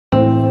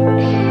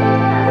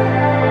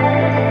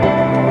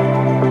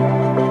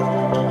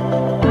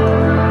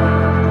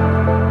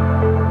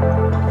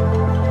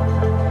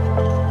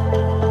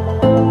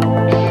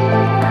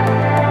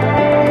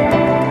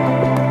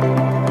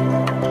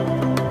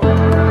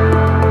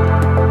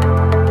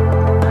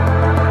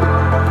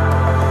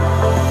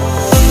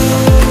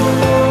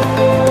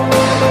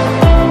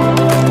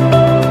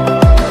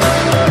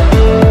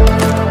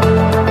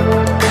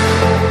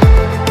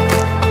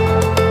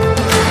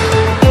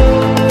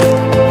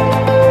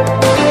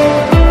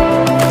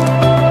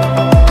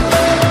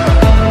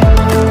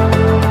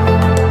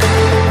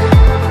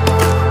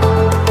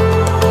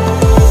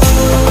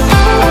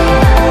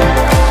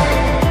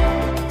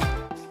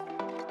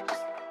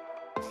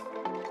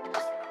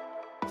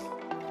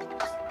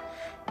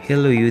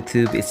Hello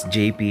YouTube, it's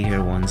JP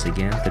here once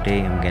again.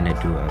 Today I'm gonna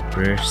do a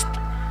burst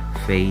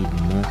fade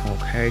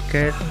mohawk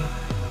haircut.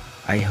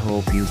 I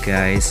hope you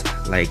guys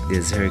like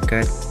this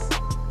haircut.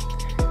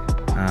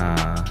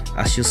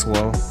 As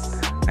usual,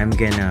 I'm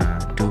gonna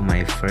do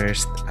my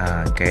first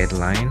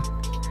guideline.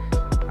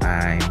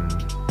 I'm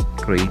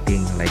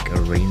creating like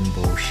a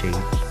rainbow shape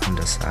on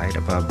the side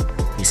above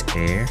his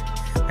hair,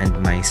 and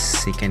my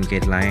second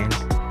guideline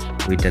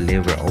with the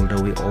lever all the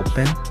way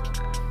open.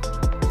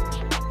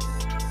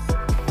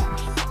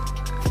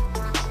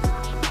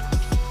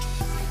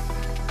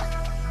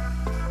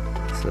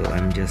 So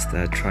I'm just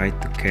try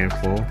to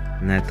careful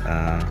not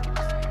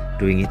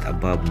doing it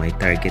above my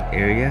target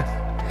area,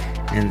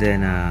 and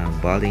then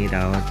balding it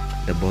out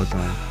the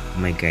bottom of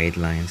my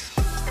guidelines.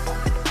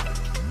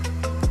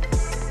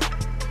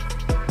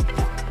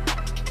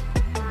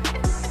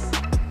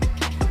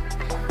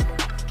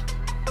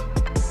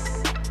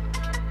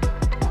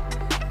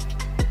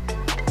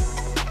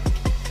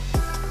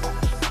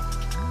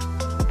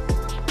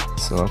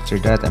 So after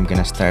that, I'm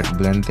gonna start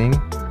blending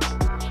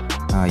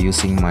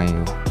using my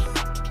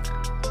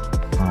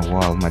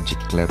wall magic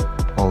clip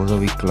all the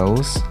way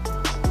close.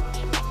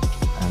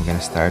 I'm gonna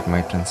start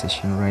my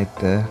transition right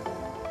there.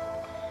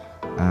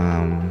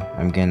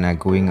 I'm gonna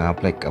going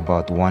up like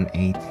about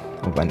 1/8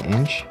 of an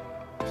inch,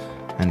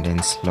 and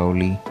then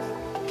slowly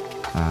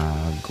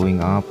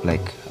going up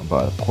like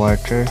about a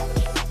quarter,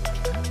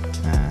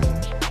 and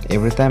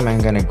every time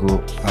I'm gonna go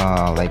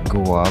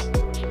up,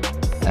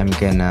 I'm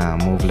gonna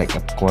move like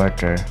a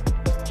quarter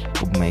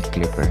of my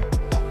clipper.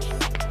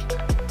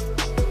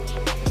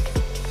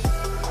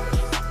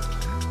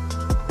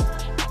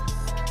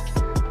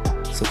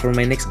 So for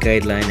my next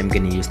guideline, I'm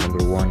gonna use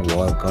number 1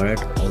 wall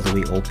guard all the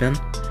way open.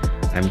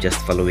 I'm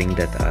just following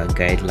that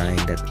guideline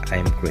that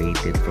I'm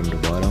created from the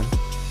bottom.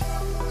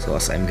 So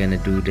as I'm gonna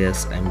do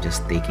this, I'm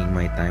just taking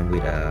my time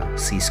with a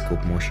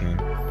C-scope motion,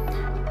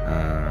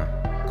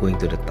 going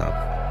to the top.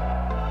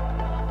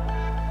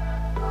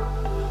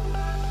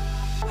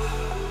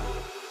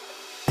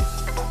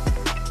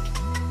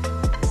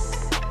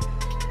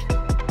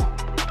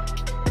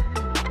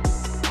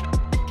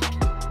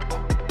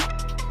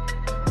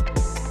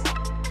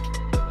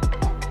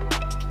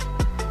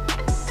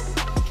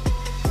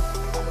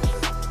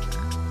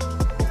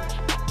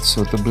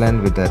 So to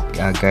blend with that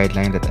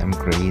guideline that I'm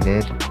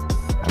created,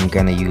 I'm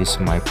gonna use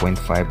my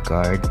 0.5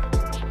 guard.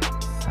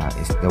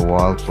 It's the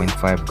wall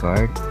 0.5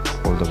 guard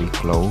all the way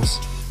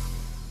close,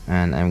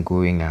 and I'm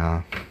going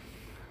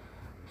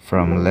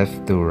from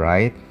left to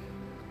right.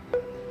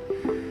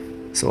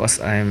 So as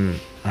I'm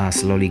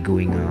slowly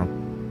going up,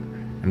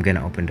 I'm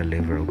gonna open the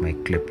lever of my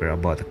clipper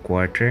about a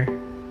quarter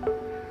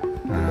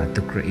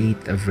to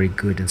create a very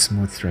good and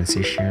smooth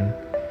transition.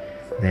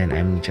 Then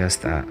I'm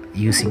just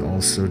using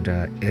also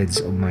the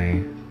edge of my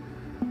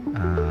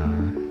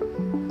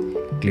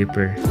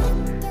clipper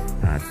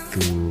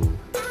to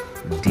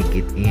dig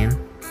it in,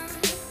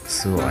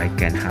 so I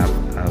can have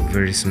a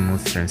very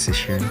smooth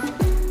transition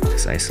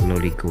as I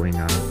slowly going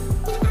up.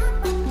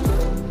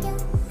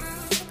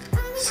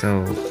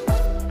 So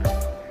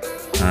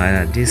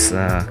this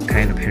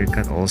kind of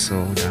haircut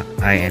also, the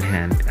eye and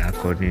hand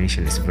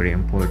coordination is very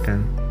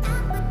important,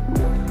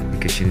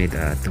 because you need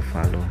to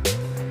follow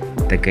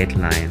the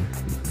guideline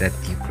that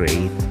you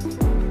create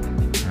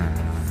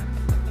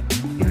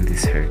in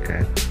this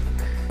haircut.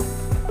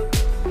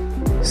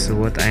 So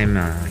what I'm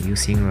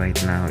using right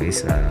now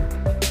is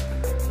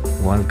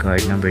wall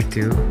guard number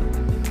 2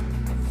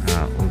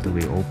 all the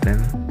way open.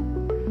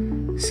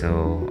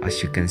 So as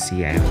you can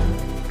see, I'm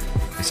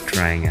just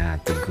trying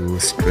to go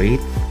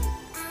straight.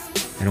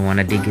 I don't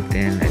want to dig it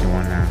in. I don't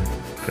want to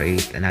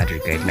create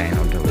another guideline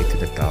all the way to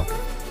the top.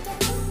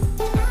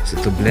 So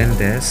to blend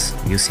this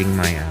using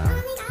my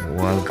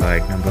wall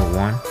guard number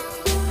 1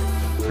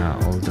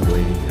 all the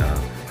way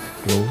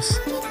close,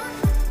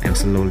 I'm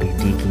slowly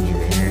digging in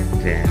here,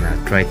 then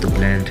try to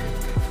blend.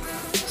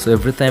 So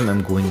every time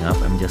I'm going up,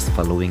 I'm just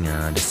following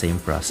the same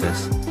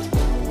process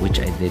which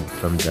I did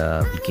from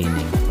the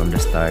beginning, from the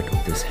start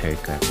of this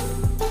haircut.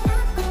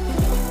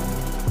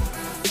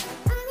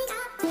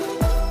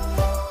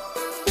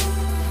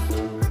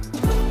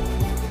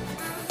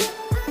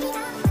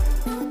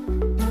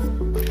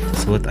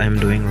 So what I'm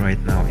doing right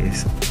now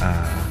is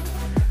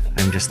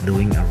I'm just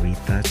doing a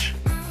retouch.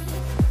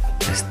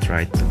 Just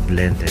try to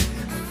blend it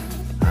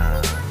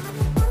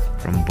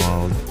from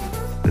bald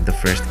to the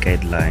first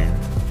guideline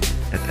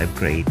that I've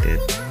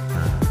created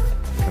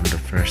from the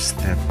first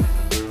step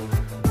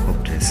of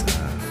this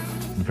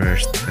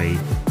burst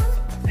fade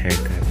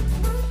haircut.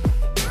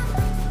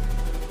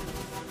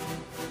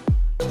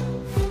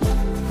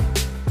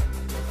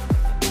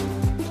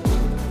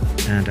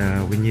 And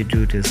when you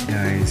do this,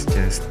 guys,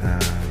 just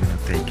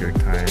take your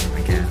time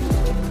again,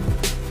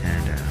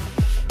 and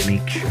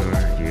make sure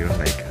you're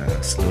like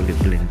slowly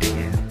blending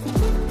it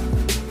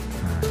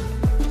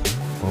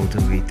all the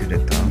way to the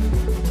top,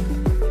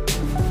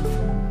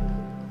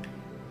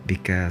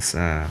 because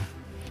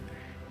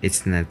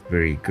it's not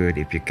very good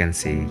if you can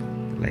see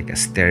like a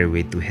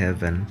stairway to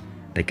heaven,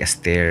 like a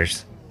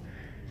stairs,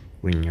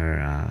 when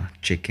you're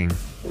checking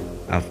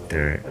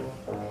after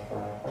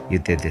you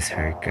did this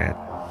haircut.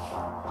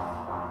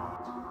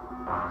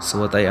 So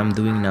what I am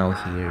doing now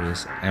here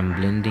is I'm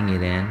blending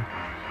it in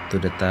to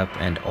the top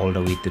and all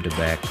the way to the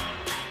back.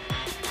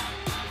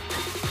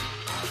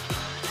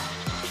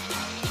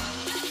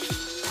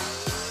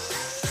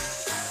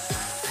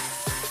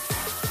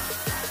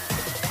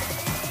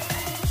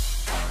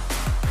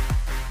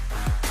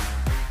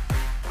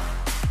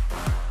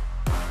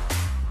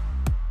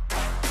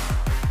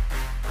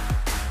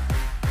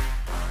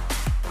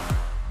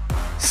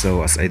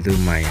 So as I do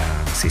my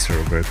scissor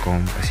over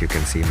comb, as you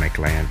can see, my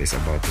client is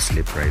about to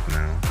sleep right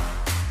now.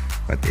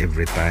 But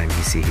every time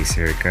he see his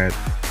haircut,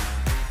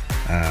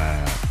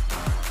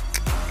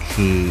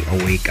 he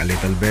awake a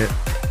little bit.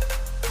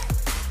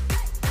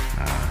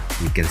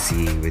 You can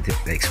see with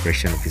the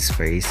expression of his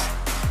face,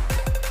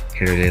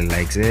 he really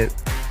likes it.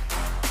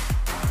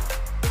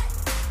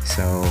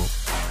 So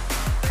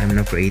I'm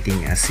now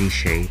creating a C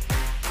shape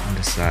on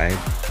the side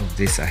of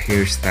this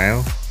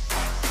hairstyle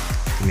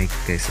to make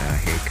this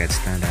haircut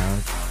stand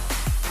out.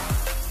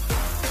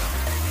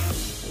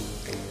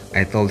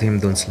 I told him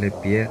don't sleep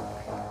yet,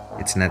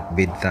 it's not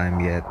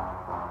bedtime yet.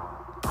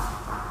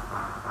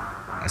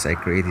 As I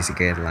create this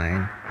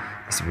guideline,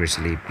 he's very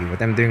sleepy.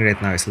 What I'm doing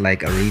right now is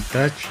like a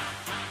retouch,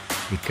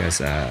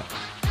 because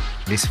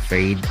this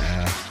fade,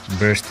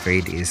 burst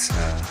fade, is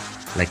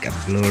like a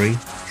blurry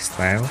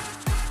style.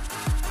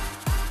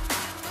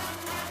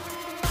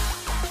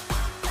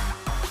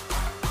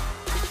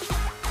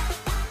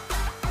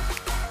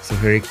 So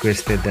he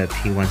requested that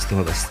he wants to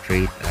have a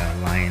straight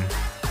line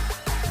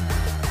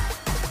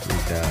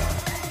with the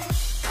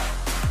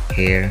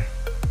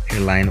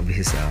hairline of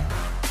his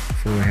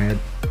forehead,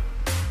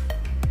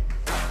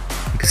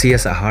 because he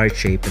has a heart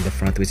shape in the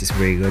front, which is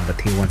very good, but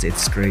he wants it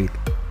straight.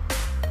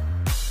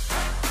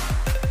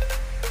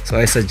 So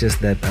I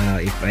suggest that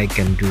if I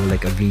can do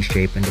like a V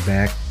shape in the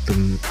back to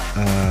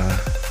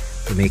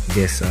make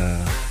this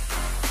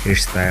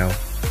hairstyle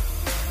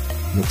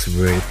looks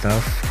very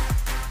tough.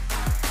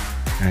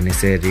 And he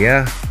said,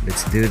 yeah,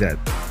 let's do that.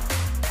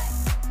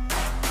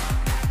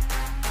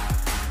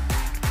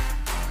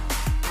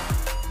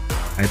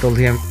 I told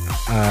him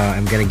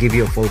I'm gonna give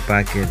you a full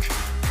package,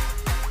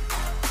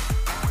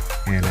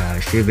 and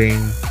shaving,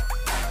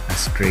 a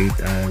straight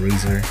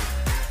razor,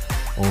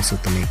 also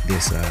to make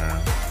this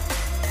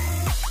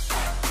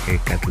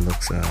haircut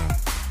looks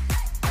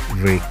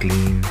very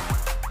clean.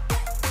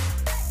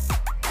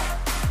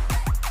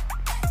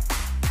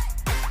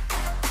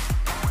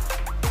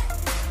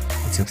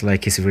 It seems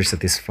like he's very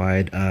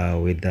satisfied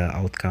with the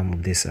outcome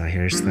of this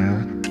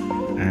hairstyle.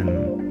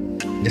 And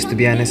just to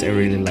be honest, I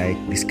really like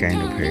this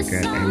kind of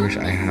haircut. I wish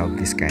I have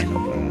this kind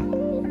of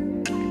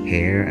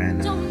hair,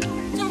 and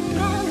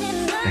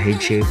the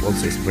head shape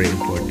also is very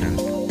important.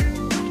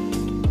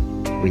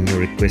 When you're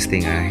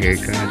requesting a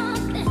haircut,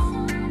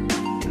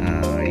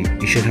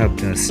 you should have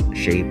the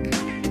shape,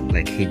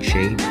 like head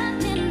shape.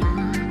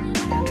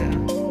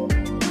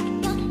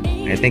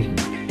 And I think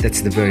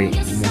that's the very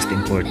most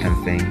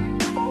important thing.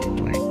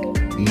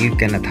 You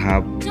cannot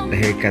have the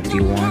haircut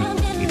you want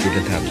if you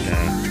don't have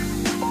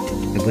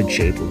the good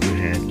shape of your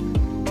head.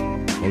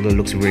 Although it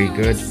looks very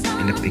good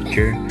in the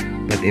picture,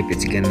 but if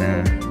it's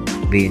gonna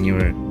be in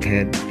your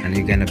head and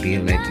you're gonna be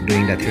like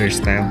doing that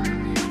hairstyle,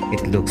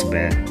 it looks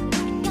bad.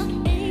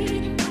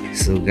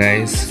 So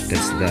guys,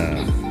 that's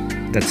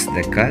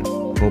the cut.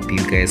 Hope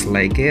you guys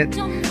like it.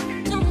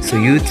 So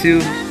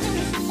YouTube,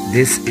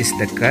 this is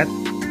the cut,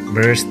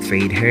 burst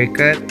fade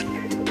haircut.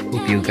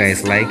 Hope you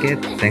guys like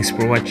it. Thanks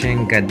for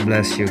watching. God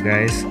bless you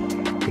guys.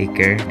 Take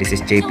care. This is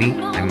JP.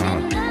 I'm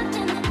out.